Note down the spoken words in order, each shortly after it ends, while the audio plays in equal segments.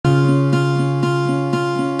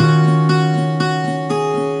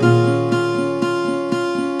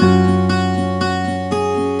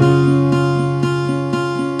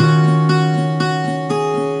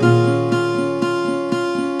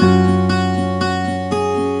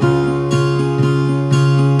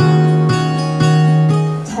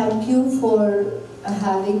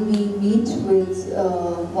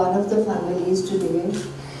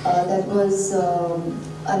was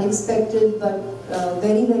unexpected, but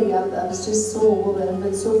very, very, I was just so overwhelmed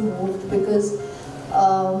and so moved because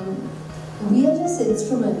we are just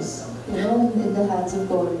instruments, in the hands of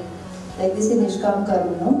God. Like they say, Nishkam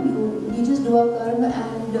Karma, no? We just do our karma,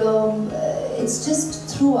 and it's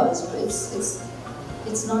just through us.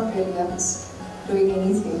 It's not really us doing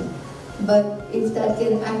anything. But if that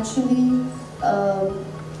can actually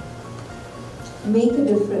make a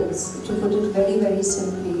difference, to put it very, very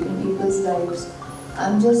simply, in people's lives,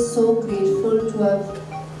 I'm just so grateful to have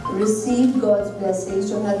received God's blessings,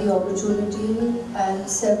 to have had the opportunity, and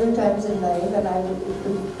several times in life, and it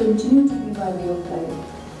will continue to be my way of life,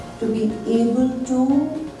 to be able to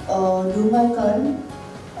do my karma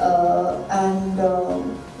and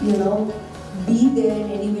be there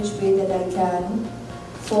in any which way that I can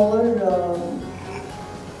for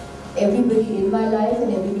everybody in my life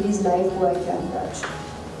and everybody's life who I can touch.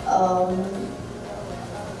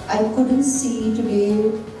 I couldn't see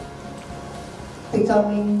today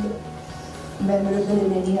becoming memorable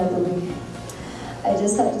in any other way. I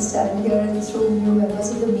just had to stand here and through you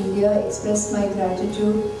members of the media express my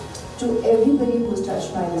gratitude to everybody who's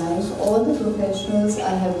touched my life, all the professionals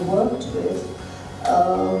I have worked with,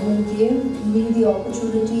 who gave me the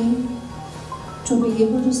opportunity to be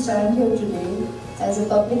able to stand here today as a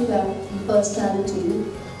public personality,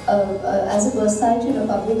 as a personality in a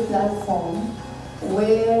public platform,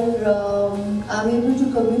 where I'm able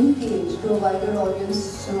to communicate to a wider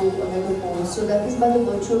audience through a megaphone. So that is by the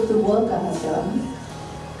virtue of the work I have done,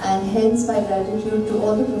 and hence my gratitude to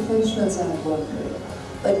all the professionals I have worked with.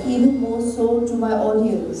 But even more so to my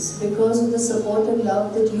audience, because of the support and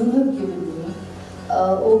love that you have given me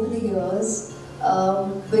over the years,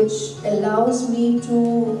 which allows me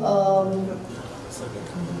to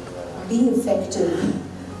be effective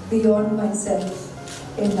beyond myself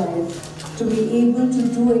in life, to be able to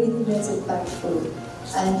do anything that's impactful.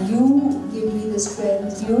 And you give me the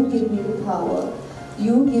strength, you give me the power,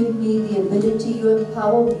 you give me the ability, you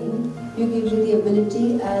empower me, you give me the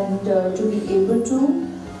ability and to be able to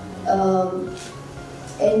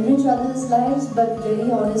enrich others' lives, but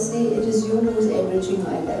very honestly, it is you who is enriching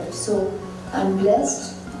my life. So I'm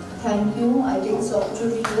blessed. Thank you. I take this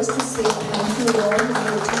opportunity just to say thank you to all the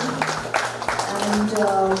team.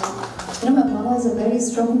 And my mama is a very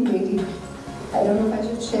strong lady. I don't know if I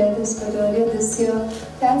should share this, but earlier this year,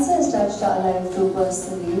 cancer has touched our life too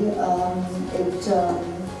personally.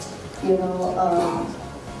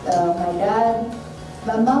 My dad,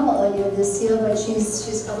 my mom earlier this year, but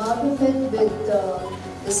she's come out of it with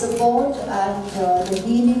the support and the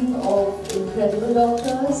healing of incredible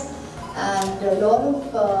doctors and a lot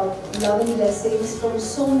of love and blessings from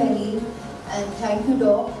so many. And thank you,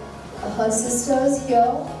 Doc. Her sisters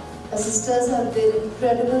here, her sisters have been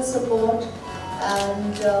incredible support.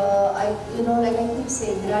 And like I keep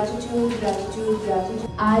saying, gratitude, gratitude, gratitude.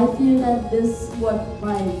 I feel that this is what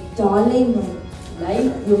my darling, my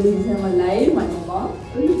life, you will say my life, my mom.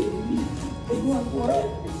 It's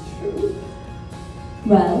true.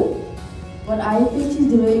 Well, what I think she's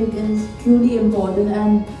doing is truly important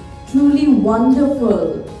and truly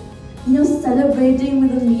wonderful. Celebrating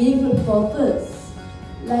with a meaningful purpose.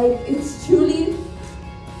 Like, it's truly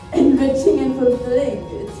enriching and fulfilling.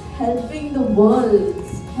 It's helping the world,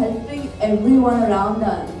 it's helping everyone around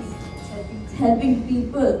us, it's helping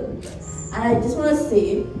people. And I just want to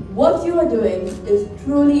say, what you are doing is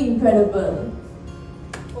truly incredible.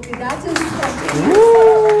 Okay, that is